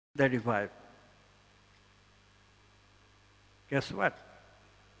they revive. Guess what?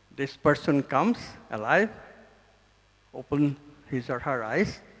 This person comes alive, open his or her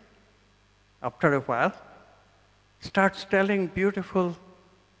eyes, after a while, starts telling beautiful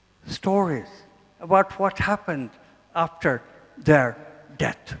stories about what happened after their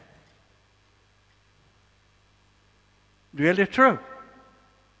death. Really true.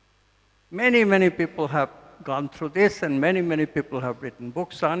 Many, many people have gone through this, and many, many people have written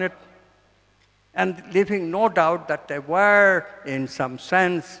books on it, and leaving no doubt that they were, in some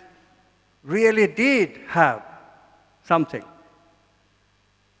sense, really did have something.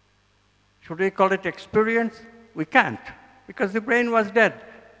 Should we call it experience? We can't, because the brain was dead.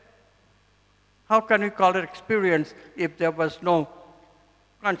 How can we call it experience if there was no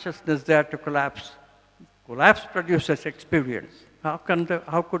consciousness there to collapse? Collapse produces experience. How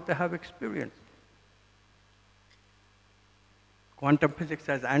could they have experience? Quantum physics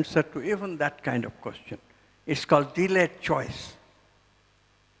has answered to even that kind of question. It's called delayed choice.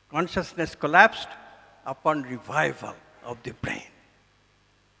 Consciousness collapsed upon revival of the brain.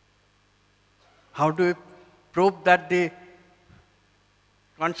 How do we prove that the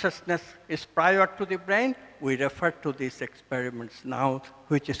consciousness is prior to the brain? We refer to these experiments now,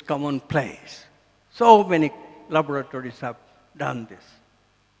 which is commonplace. So many laboratories have done this,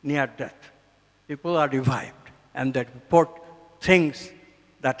 near death. People are revived, and they report things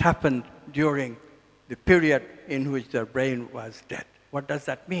that happened during the period in which their brain was dead. What does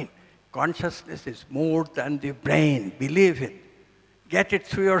that mean? Consciousness is more than the brain. Believe it. Get it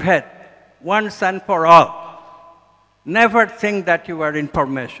through your head, once and for all. Never think that you are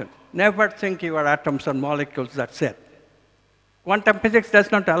information. Never think you are atoms and molecules, that's it. Quantum physics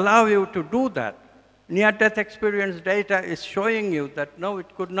does not allow you to do that. Near-death experience data is showing you that no,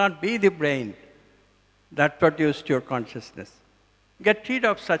 it could not be the brain that produced your consciousness. Get rid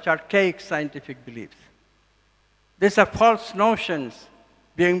of such archaic scientific beliefs. These are false notions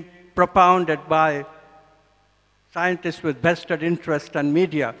being propounded by scientists with vested interest and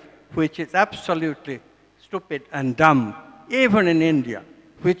media, which is absolutely stupid and dumb, even in India,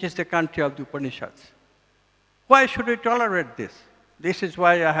 which is the country of the Upanishads. Why should we tolerate this? This is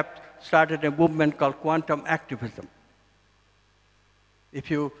why I have started a movement called Quantum Activism.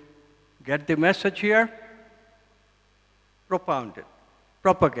 If you get the message here, propound it,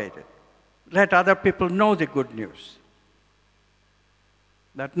 propagate it. Let other people know the good news.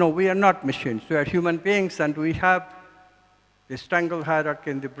 That no, we are not machines, we are human beings, and we have the strangle hierarchy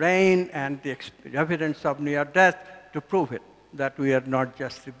in the brain and the evidence of near death to prove it, that we are not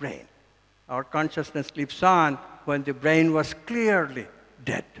just the brain. Our consciousness lives on when the brain was clearly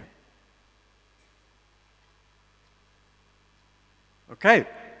dead. Okay,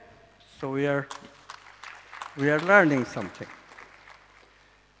 so we are learning something.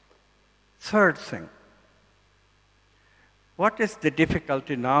 Third thing, what is the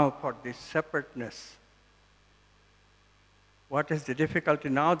difficulty now for this separateness? What is the difficulty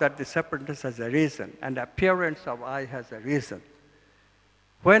now that the separateness has a reason and appearance of I has a reason?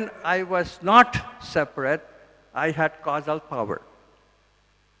 When I was not separate, I had causal power.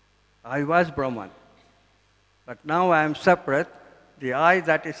 I was Brahman. But now I am separate. The I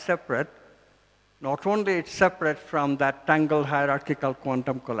that is separate, not only it's separate from that tangled hierarchical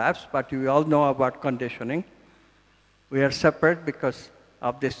quantum collapse, but you all know about conditioning. We are separate because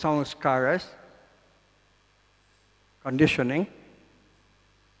of the samskaras, conditioning,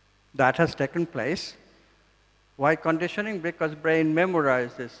 that has taken place. Why conditioning? Because brain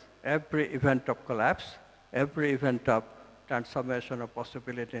memorizes every event of collapse, every event of transformation of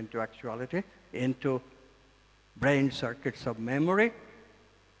possibility into actuality, into brain circuits of memory.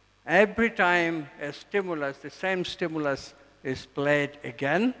 Every time a stimulus, the same stimulus is played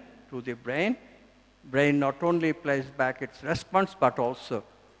again to the brain, brain not only plays back its response, but also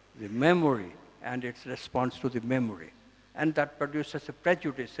the memory and its response to the memory. And that produces a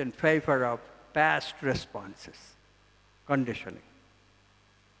prejudice in favor of past responses, conditioning.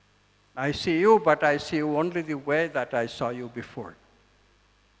 I see you, but I see you only the way that I saw you before.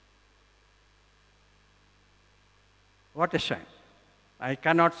 What a shame. I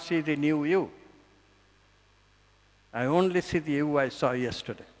cannot see the new you. I only see the you I saw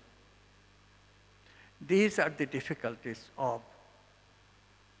yesterday. These are the difficulties of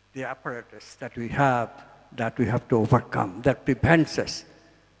the apparatus that we have to overcome, that prevents us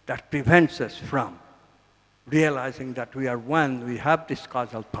from realizing that we are one, we have this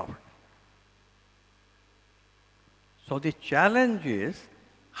causal power. So the challenge is,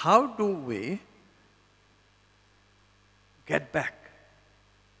 how do we get back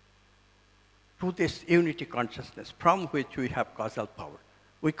to this unity consciousness from which we have causal power?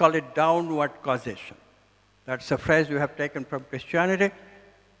 We call it downward causation. That's a phrase we have taken from Christianity,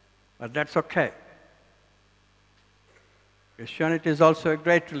 but that's okay. Christianity is also a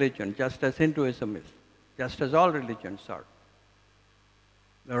great religion, just as Hinduism is, just as all religions are.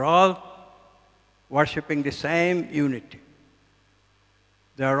 They're all worshipping the same unity.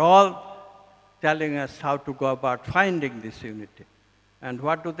 They're all telling us how to go about finding this unity. And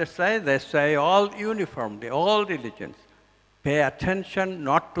what do they say? They say all uniformly, all religions, pay attention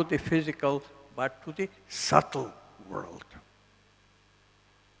not to the physical, but to the subtle world.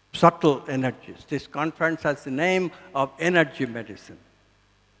 Subtle energies. This conference has the name of energy medicine.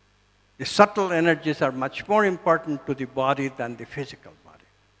 The subtle energies are much more important to the body than the physical body.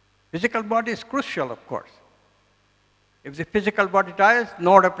 Physical body is crucial, of course. If the physical body dies,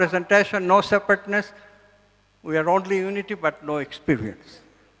 no representation, no separateness, we are only unity but no experience.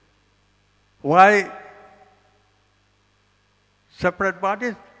 Why separate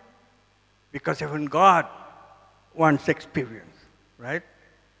bodies? Because even God wants experience, right?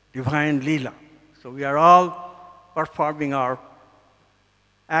 Divine Leela. So we are all performing our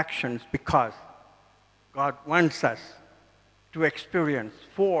actions because God wants us to experience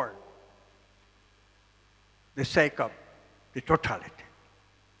for the sake of the totality.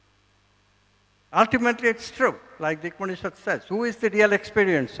 Ultimately, it's true, like the Upanishad says. Who is the real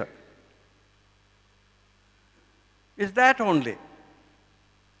experiencer? Is that only?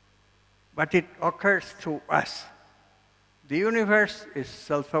 But it occurs through us. The universe is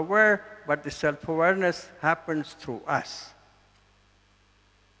self-aware, but the self-awareness happens through us.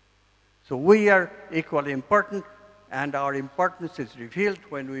 So we are equally important, and our importance is revealed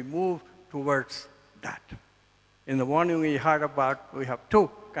when we move towards that. In the morning we heard about, we have two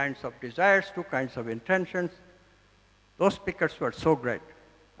kinds of desires, two kinds of intentions. Those speakers were so great.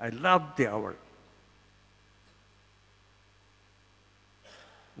 I loved the hour.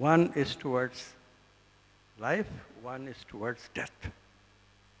 One is towards life, one is towards death.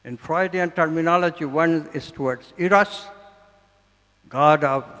 In Freudian terminology, one is towards Eros, God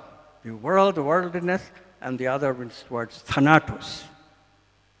of the world, worldliness, and the other is towards Thanatos,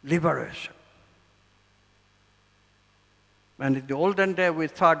 liberation. And in the olden day, we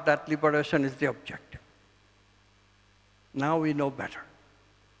thought that liberation is the objective. Now we know better.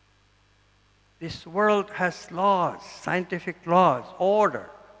 This world has laws, scientific laws, order.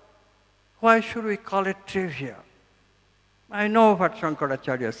 Why should we call it trivia? I know what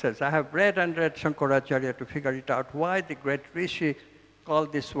Shankaracharya says. I have read and read Shankaracharya to figure it out, why the great Rishi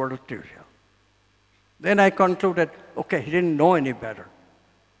called this world trivial. Then I concluded, okay, he didn't know any better.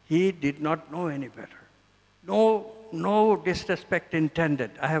 He did not know any better. No disrespect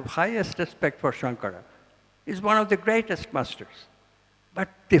intended. I have highest respect for Shankara. He's one of the greatest masters. But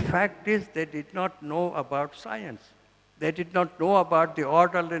the fact is, they did not know about science. They did not know about the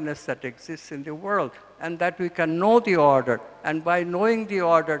orderliness that exists in the world, and that we can know the order. And by knowing the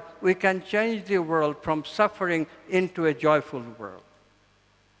order, we can change the world from suffering into a joyful world.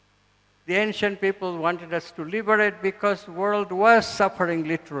 The ancient people wanted us to liberate because the world was suffering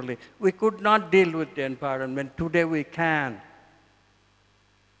literally. We could not deal with the environment. Today we can.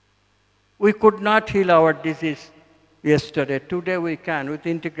 We could not heal our disease yesterday. Today we can. With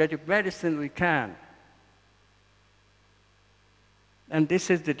integrative medicine we can. And this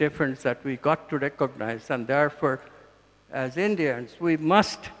is the difference that we got to recognize. And therefore, as Indians, we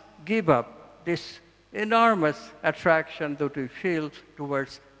must give up this enormous attraction that we feel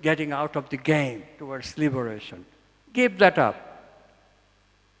towards getting out of the game, towards liberation. Give that up.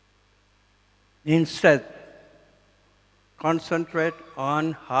 Instead, concentrate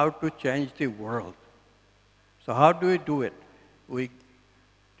on how to change the world. So how do we do it? We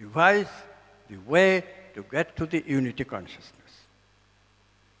devise the way to get to the unity consciousness.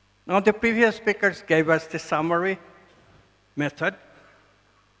 Now, the previous speakers gave us the summary method,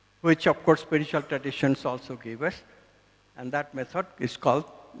 which of course spiritual traditions also give us, and that method is called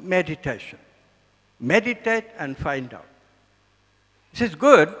meditation. Meditate and find out. This is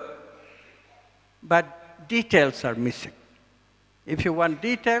good, but details are missing. If you want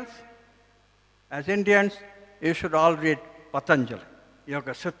details, as Indians, you should all read Patanjali,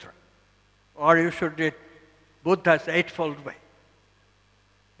 Yoga Sutra, or you should read Buddha's Eightfold Way.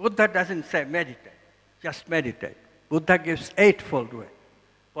 Buddha doesn't say meditate, just meditate. Buddha gives Eightfold Way.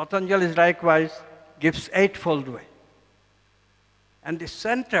 Patanjali likewise gives Eightfold Way. And the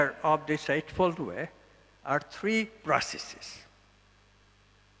center of this Eightfold Way are three processes.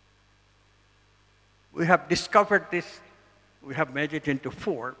 We have discovered this, we have made it into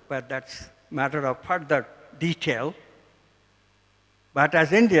four, but that's a matter of further detail. But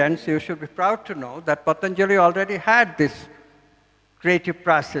as Indians, you should be proud to know that Patanjali already had this creative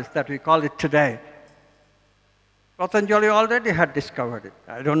process that we call it today. Patanjali already had discovered it.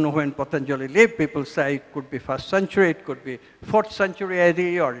 I don't know when Patanjali lived. People say it could be 1st century, it could be 4th century AD,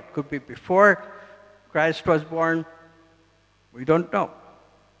 or it could be before Christ was born. We don't know.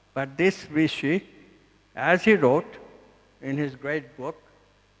 But this Rishi, as he wrote in his great book,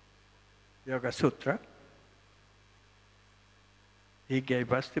 Yoga Sutra, he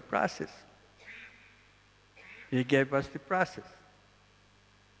gave us the process. He gave us the process.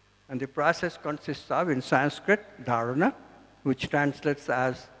 And the process consists of, in Sanskrit, dharana, which translates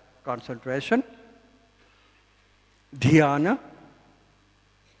as concentration, dhyana,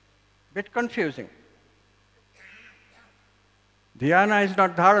 bit confusing. Dhyana is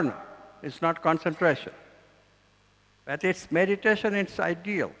not dharana, it's not concentration. But it's meditation, it's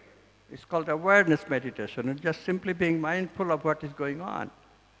ideal. It's called awareness meditation. It's just simply being mindful of what is going on.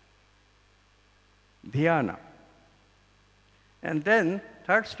 Dhyana. And then,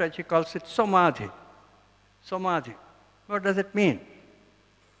 third stage, he calls it Samadhi. Samadhi. What does it mean?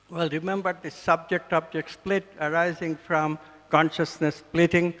 Well, remember the subject-object split arising from consciousness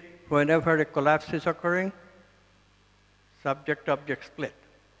splitting whenever a collapse is occurring? Subject-object split.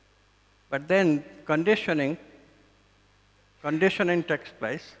 But then conditioning takes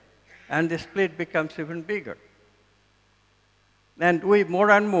place, and the split becomes even bigger. And we more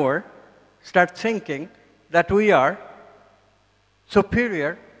and more start thinking that we are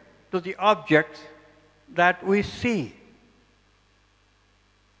superior to the objects that we see.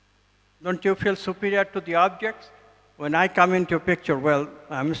 Don't you feel superior to the objects? When I come into a picture, well,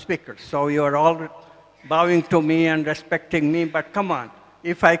 I'm a speaker, so you are all bowing to me and respecting me, but come on.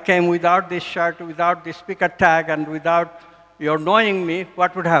 If I came without this shirt, without this speaker tag, and without your knowing me,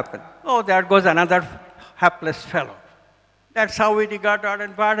 what would happen? Oh, there goes another hapless fellow. That's how we regard our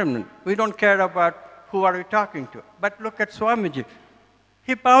environment. We don't care about who are we talking to. But look at Swamiji.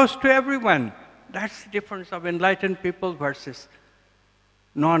 He bows to everyone. That's the difference of enlightened people versus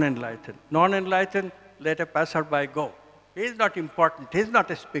non-enlightened. Non-enlightened, let a passerby go. He's not important. He's not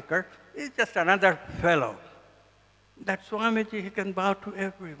a speaker. He's just another fellow. That Swamiji, he can bow to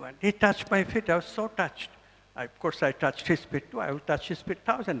everyone. He touched my feet. I was so touched. Of course, I touched his feet too. I will touch his feet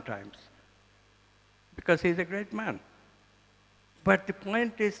 1,000 times because he's a great man. But the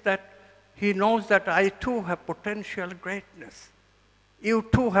point is that he knows that I too have potential greatness. You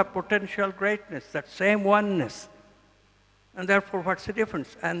too have potential greatness, that same oneness. And therefore, what's the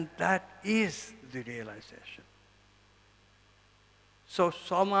difference? And that is the realization. So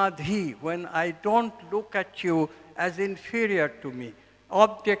Samadhi, when I don't look at you as inferior to me,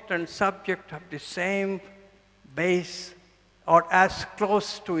 object and subject have the same base or as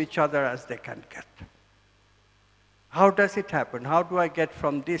close to each other as they can get. How does it happen? How do I get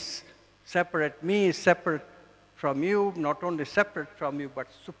from this separate me, separate from you, not only separate from you, but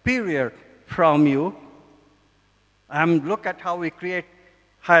superior from you? Look at how we create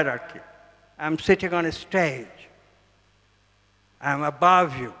hierarchy. I'm sitting on a stage. I'm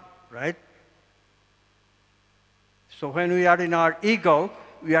above you, right? So when we are in our ego,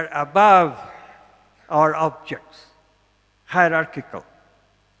 we are above our objects, hierarchical.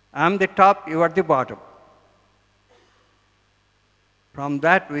 I'm the top, you are the bottom. From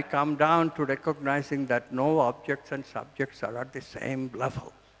that, we come down to recognizing that no objects and subjects are at the same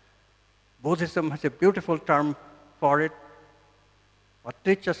level. Buddhism has a beautiful term for it,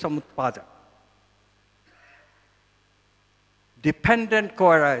 paticca samutpada. Dependent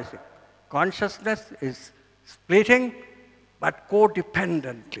co-arising. Consciousness is splitting, but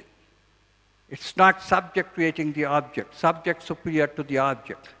codependently. It's not subject creating the object, subject superior to the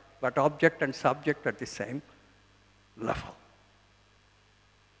object, but object and subject at the same level.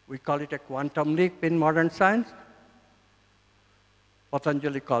 We call it a quantum leap in modern science.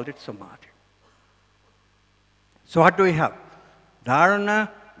 Patanjali called it Samadhi. So what do we have? Dharana,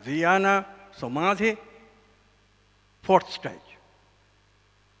 dhyana, Samadhi, fourth stage.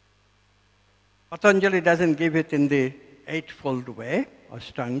 Patanjali doesn't give it in the eightfold way,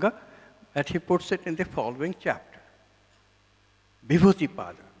 Ashtanga, but he puts it in the following chapter,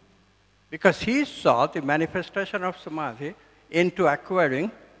 Vibhuti-pada. Because he saw the manifestation of Samadhi into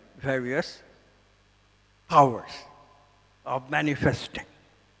acquiring various powers of manifesting.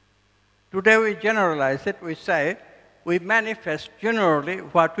 Today we generalize it, we say, we manifest generally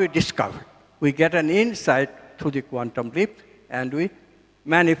what we discover. We get an insight through the quantum leap and we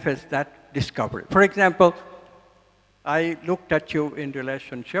manifest that discovery. For example, I looked at you in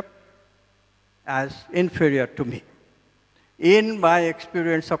relationship as inferior to me. In my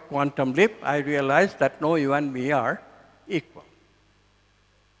experience of quantum leap, I realized that no, you and me are equal.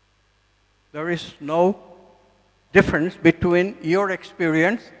 There is no difference between your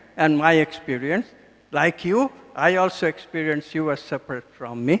experience and my experience. Like you, I also experience you as separate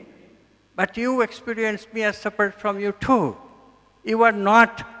from me. But you experience me as separate from you too. You are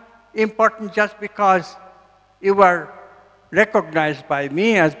not important just because you are recognized by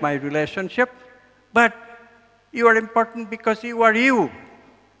me as my relationship, but you are important because you are you.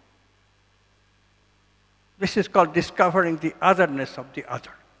 This is called discovering the otherness of the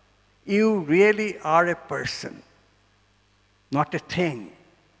other. You really are a person, not a thing.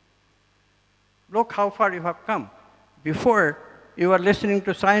 Look how far you have come. Before, you were listening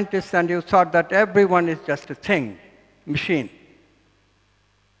to scientists and you thought that everyone is just a thing, machine.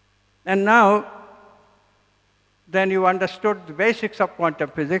 And now, then you understood the basics of quantum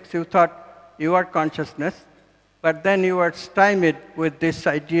physics. You thought you are consciousness, but then you were stymied with this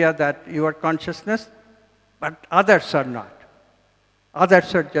idea that you are consciousness, but others are not.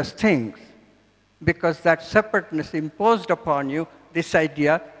 Others are just things, because that separateness imposed upon you this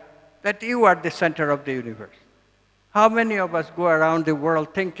idea that you are the center of the universe. How many of us go around the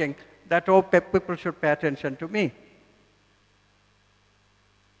world thinking that, oh, people should pay attention to me?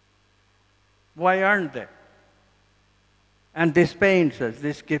 Why aren't they? And this pains us,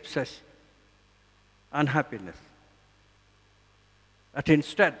 this gives us unhappiness. But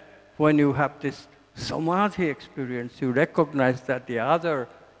instead, when you have this Samadhi experience, you recognize that the other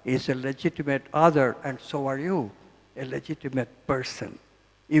is a legitimate other, and so are you, a legitimate person.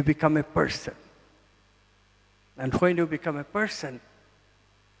 You become a person. And when you become a person,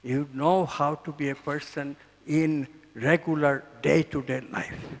 you know how to be a person in regular day-to-day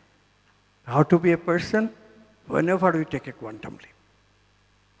life. How to be a person? Whenever we take a quantum leap.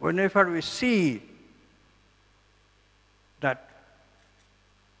 Whenever we see that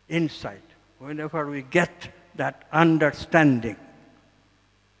insight, whenever we get that understanding.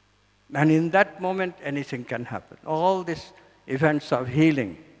 And in that moment, anything can happen. All these events of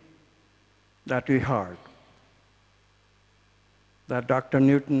healing that we heard, that Dr.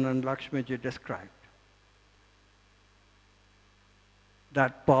 Newton and Lakshmiji described,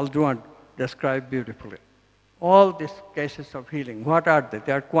 that Paul Druin described beautifully. All these cases of healing, what are they?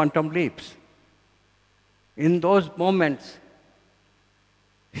 They are quantum leaps. In those moments,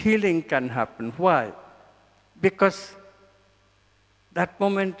 healing can happen. Why? Because that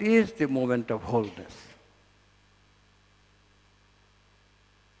moment is the moment of wholeness.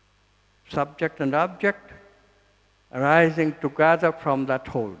 Subject and object arising together from that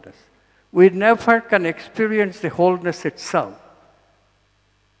wholeness. We never can experience the wholeness itself.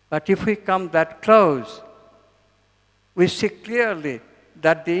 But if we come that close, we see clearly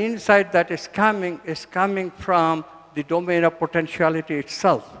that the insight that is coming from the domain of potentiality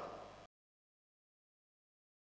itself.